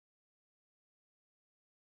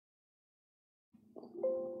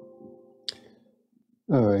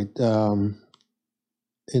All right.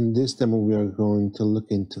 In this demo, we are going to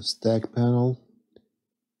look into StackPanel.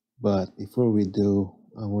 But before we do,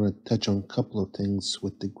 I want to touch on a couple of things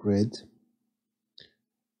with the grid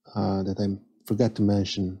that I forgot to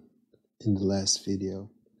mention in the last video.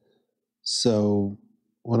 So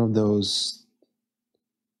one of those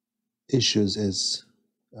issues is,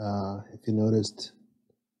 if you noticed,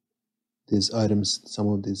 these items, some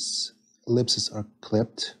of these ellipses are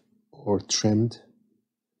clipped or trimmed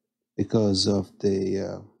because of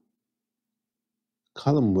the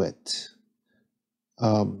column width.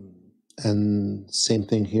 And same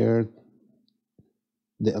thing here,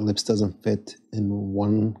 the ellipse doesn't fit in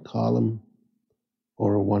one column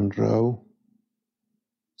or one row,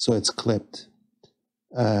 so it's clipped.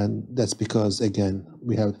 And that's because, again,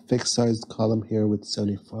 we have a fixed sized column here with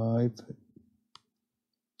 75.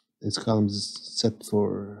 This column is set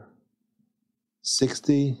for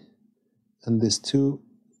 60, and these two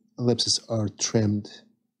ellipses are trimmed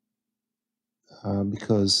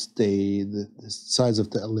because the size of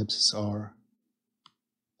the ellipses are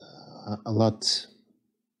a lot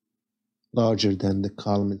larger than the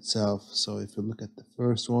column itself. So if you look at the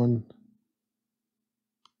first one,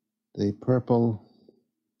 the purple,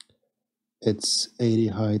 it's 80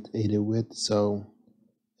 height, 80 width, so,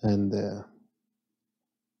 and the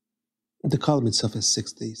column itself is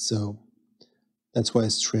 60, so that's why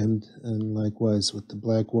it's trimmed. And likewise with the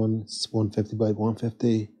black one, it's 150 by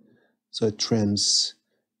 150, so it trims.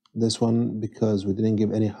 This one, because we didn't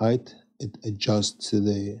give any height, it adjusts to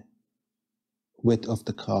the width of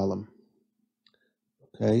the column.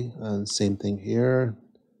 Okay, and same thing here.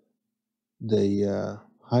 The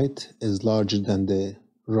height is larger than the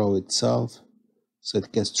row itself, so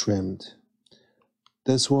it gets trimmed.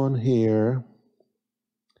 This one here,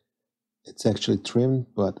 it's actually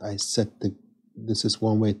trimmed, but I set this is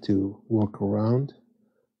one way to work around.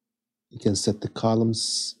 You can set the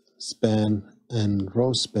columns span and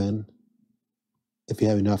row span if you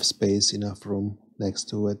have enough space, enough room next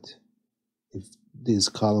to it. If these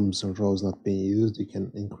columns and rows not being used, you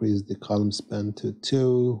can increase the column span to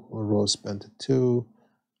 2 or row span to 2.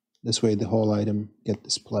 This way the whole item get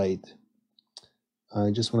displayed.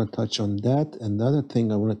 I just want to touch on that. And the other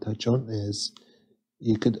thing I want to touch on is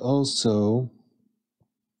you could also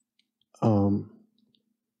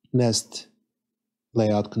nest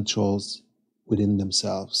layout controls within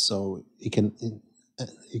themselves. So you can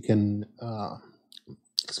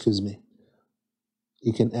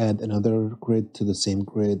you can add another grid to the same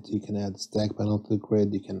grid. You can add StackPanel to the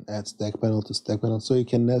grid. You can add StackPanel to StackPanel. So you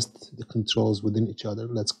can nest the controls within each other.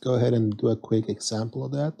 Let's go ahead and do a quick example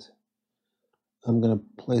of that. I'm going to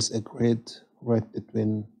place a grid right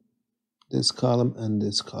between this column and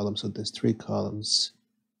this column. So there's 3 columns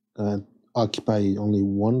occupy only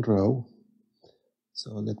one row.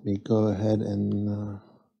 So let me go ahead and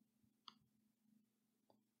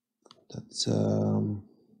that's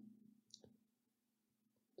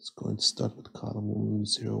it's going to start with column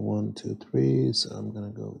 0, 1, 2, 3. So I'm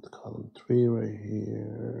going to go with column 3 right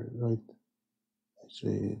here. Right,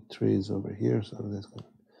 actually 3 is over here. So I'm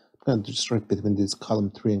going to just right between this column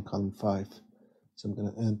 3 and column 5. So I'm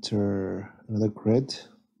going to enter another grid.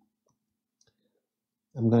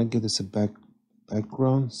 I'm going to give this a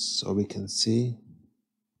background so we can see.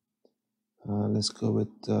 Let's go with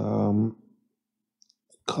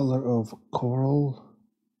color of coral.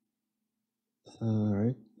 All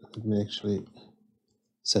right, let me actually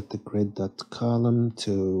set the grid.column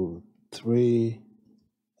to 3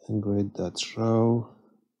 and grid.row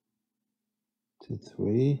to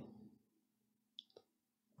 3.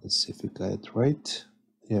 Let's see if we got it right.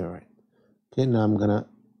 Yeah, right. Okay, now I'm gonna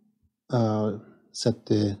set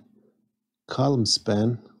the column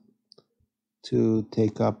span to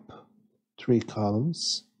take up 3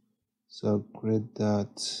 columns. So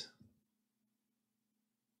grid.column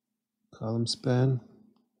span,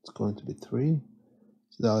 it's going to be 3.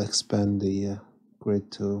 So that'll expand the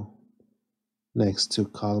grid to next 2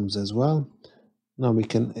 columns as well. Now we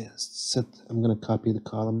can set, I'm going to copy the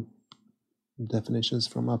column definitions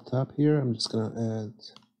from up top here. I'm just going to add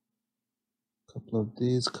a couple of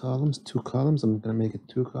these columns, 2 columns. I'm going to make it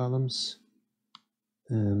 2 columns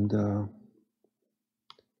and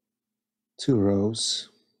 2 rows.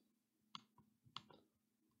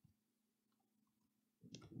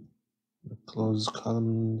 Close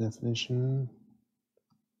column definition.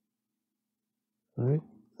 All right,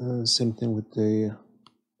 same thing with the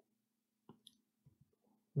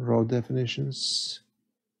row definitions.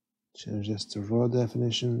 Change this to row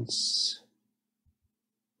definitions,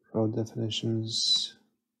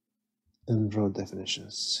 and row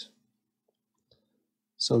definitions.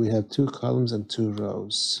 So we have 2 columns and 2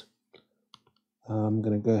 rows. I'm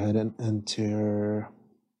going to go ahead and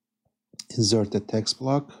insert the text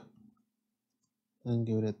block and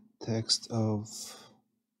give it a text of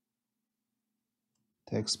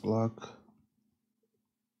text block.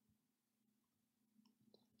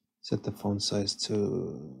 Set the font size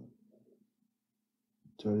to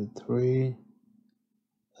 33.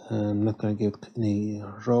 I'm not going to give any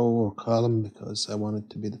row or column because I want it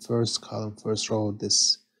to be the first column, first row of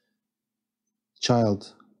this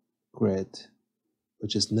child grid,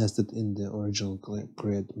 which is nested in the original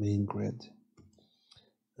grid, main grid.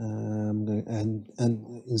 I'm going to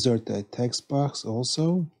and insert a text box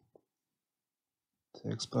also.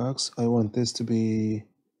 Text box. I want this to be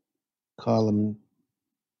column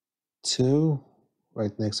 2,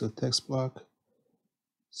 right next to the text block.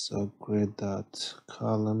 So grid dot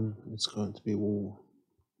column is going to be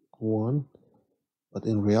 1, but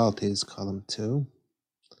in reality it's column 2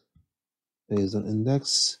 based on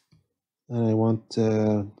index. And I want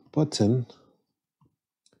a button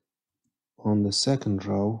on the second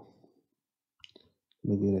row.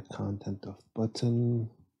 Let me get a content of button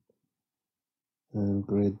and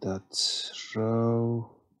grid dot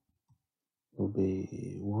row will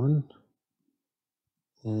be 1.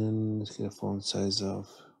 And let's get a font size of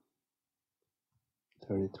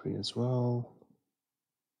 33 as well.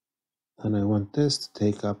 And I want this to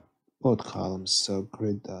take up both columns, so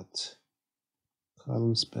grid dot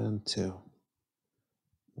column span 2.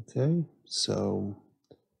 Okay, so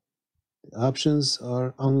the options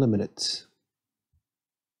are unlimited.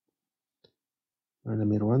 And let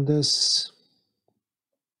me run this.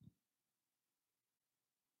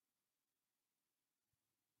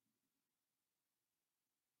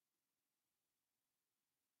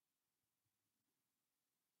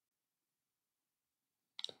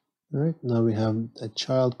 All right, now we have a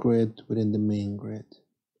child grid within the main grid.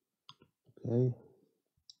 Okay,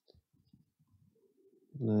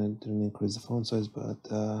 I didn't increase the font size, but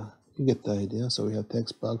you get the idea. So we have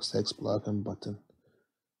text box, text block, and button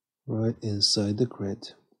right inside the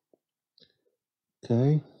grid.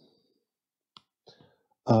 Okay.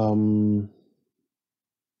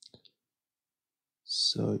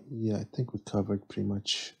 So yeah, I think we covered pretty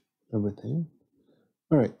much everything.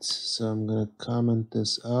 All right, so I'm gonna comment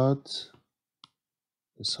this out,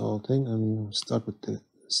 this whole thing, and start with the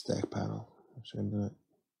stack panel. Actually, I'm gonna,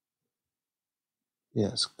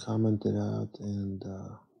 yes, comment it out and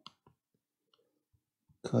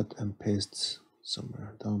cut and paste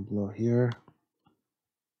somewhere down below here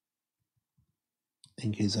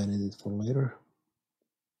in case I need it for later.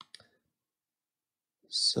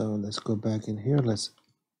 So let's go back in here. Let's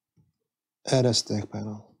add a stack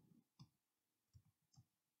panel.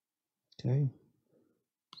 Okay.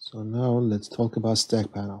 So now let's talk about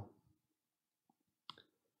stack panel.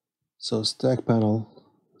 So stack panel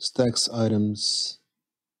stacks items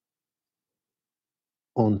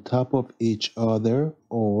on top of each other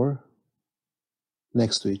or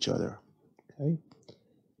next to each other. Okay.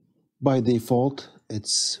 By default,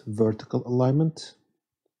 it's vertical alignment.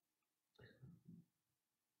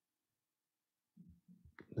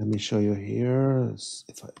 Let me show you here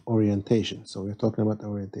orientation. So we're talking about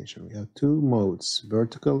orientation. We have 2 modes,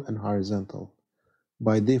 vertical and horizontal.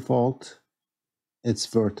 By default, it's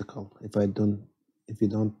vertical. If you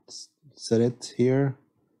don't set it here,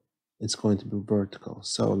 it's going to be vertical.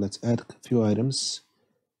 So let's add a few items.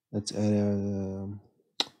 Let's add a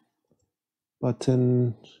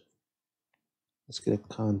button. Let's get a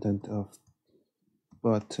content of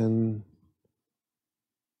button.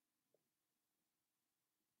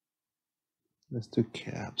 Let's do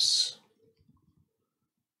caps.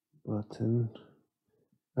 Button.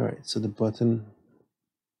 All right, so the button.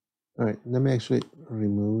 All right, let me actually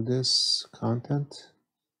remove this content.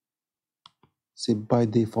 See, by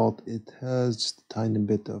default, it has just a tiny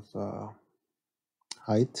bit of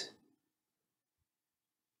height.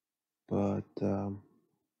 But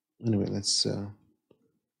anyway, let's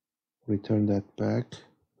return that back.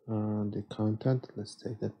 The content, let's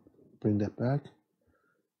take that, bring that back.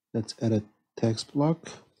 Let's add a text block.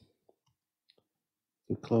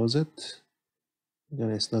 We close it.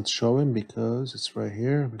 Again, it's not showing because it's right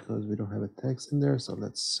here because we don't have a text in there. So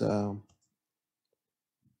let's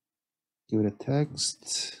give it a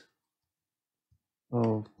text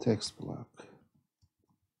of text block.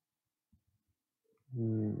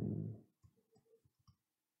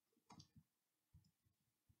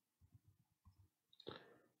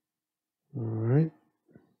 All right.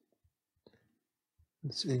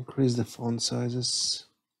 Let's increase the font sizes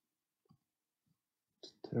to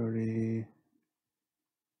 30.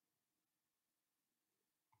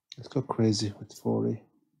 Let's go crazy with 40.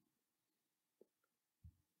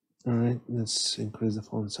 All right, let's increase the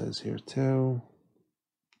font size here too,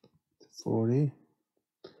 to 40.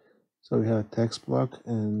 So we have a text block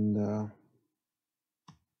and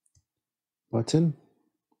button.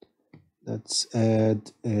 Let's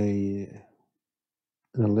add an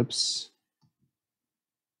ellipse,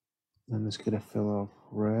 and let's get a fill of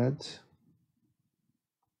red.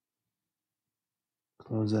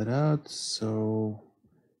 Close that out so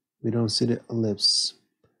we don't see the ellipse.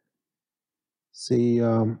 See,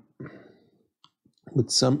 with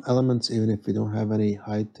some elements, even if we don't have any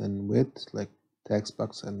height and width, like text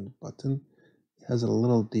box and button, it has a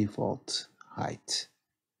little default height.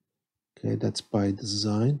 Okay, that's by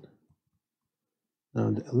design. Now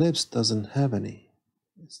the ellipse doesn't have any.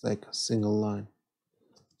 It's like a single line.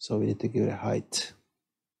 So we need to give it a height.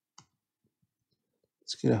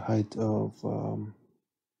 Let's get a height of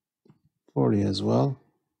 40 as well.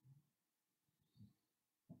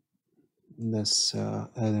 Let's add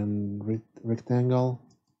a rectangle,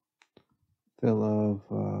 fill of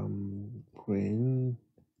green,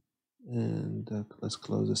 and let's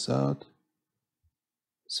close this out.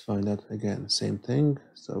 Let's find out again, same thing.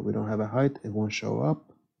 So we don't have a height, it won't show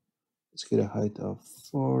up. Let's get a height of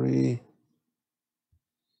 40.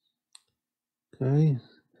 Okay,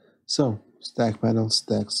 so StackPanel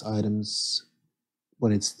stacks items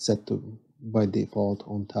when it's set to by default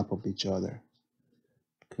on top of each other.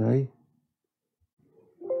 Okay.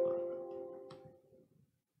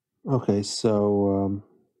 Okay, so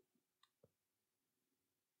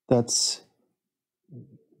that's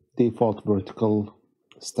default vertical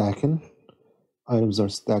stacking. Items are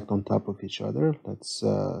stacked on top of each other. Let's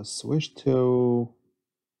switch to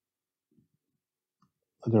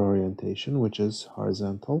other orientation, which is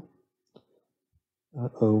horizontal.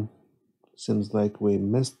 Uh-oh, seems like we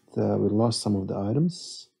lost some of the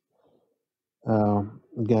items.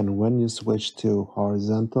 Again, when you switch to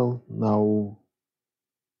horizontal, now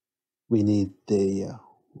we need the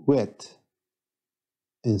width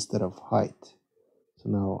instead of height. So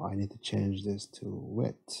now I need to change this to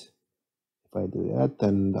width. If I do that,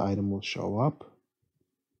 then the item will show up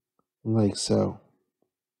like so.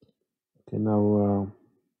 Okay, now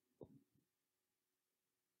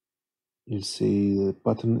you see the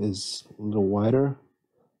button is a little wider.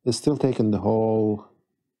 It's still taking the whole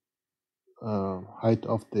height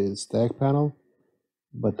of the stack panel,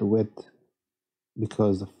 but the width,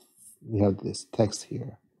 because we have this text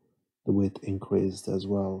here, the width increased as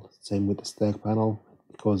well. Same with the stack panel,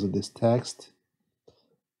 because of this text,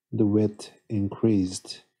 the width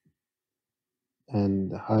increased, and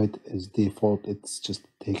the height is default. It's just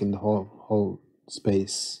taking the whole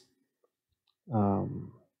space,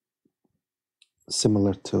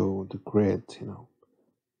 similar to the grid. You know,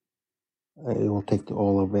 it will take the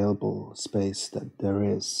all available space that there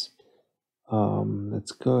is.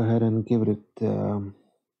 Let's go ahead and give it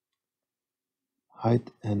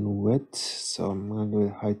height and width. So I'm going to give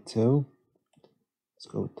it height 2. Let's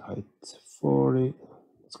go with height 40.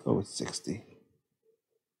 Let's go with 60.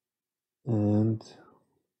 And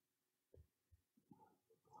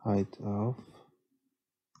height of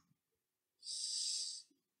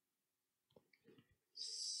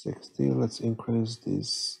 60. Let's increase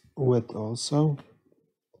this width also.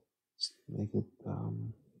 Just make it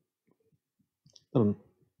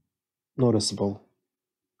noticeable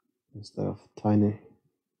instead of tiny.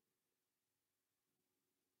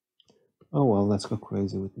 Oh well, let's go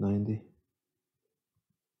crazy with 90.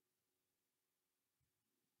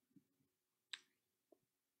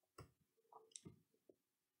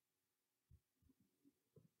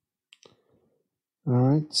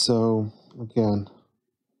 Alright, so again,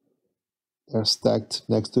 they're stacked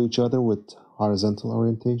next to each other with horizontal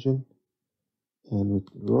orientation, and with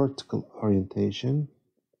vertical orientation,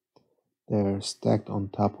 they're stacked on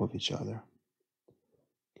top of each other.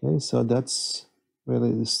 Okay, so that's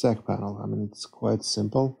really the stack panel. I mean, it's quite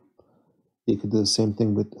simple. You could do the same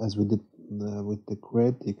thing as we did with the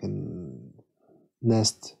grid. You can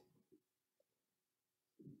nest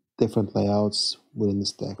different layouts within the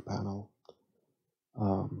stack panel.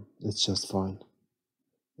 It's just fine.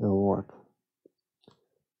 It'll work.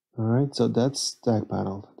 All right, so that's stack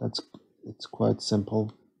panel. It's quite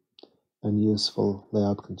simple and useful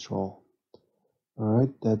layout control. All right,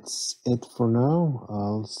 that's it for now.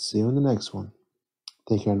 I'll see you in the next one.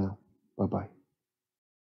 Take care now. Bye-bye.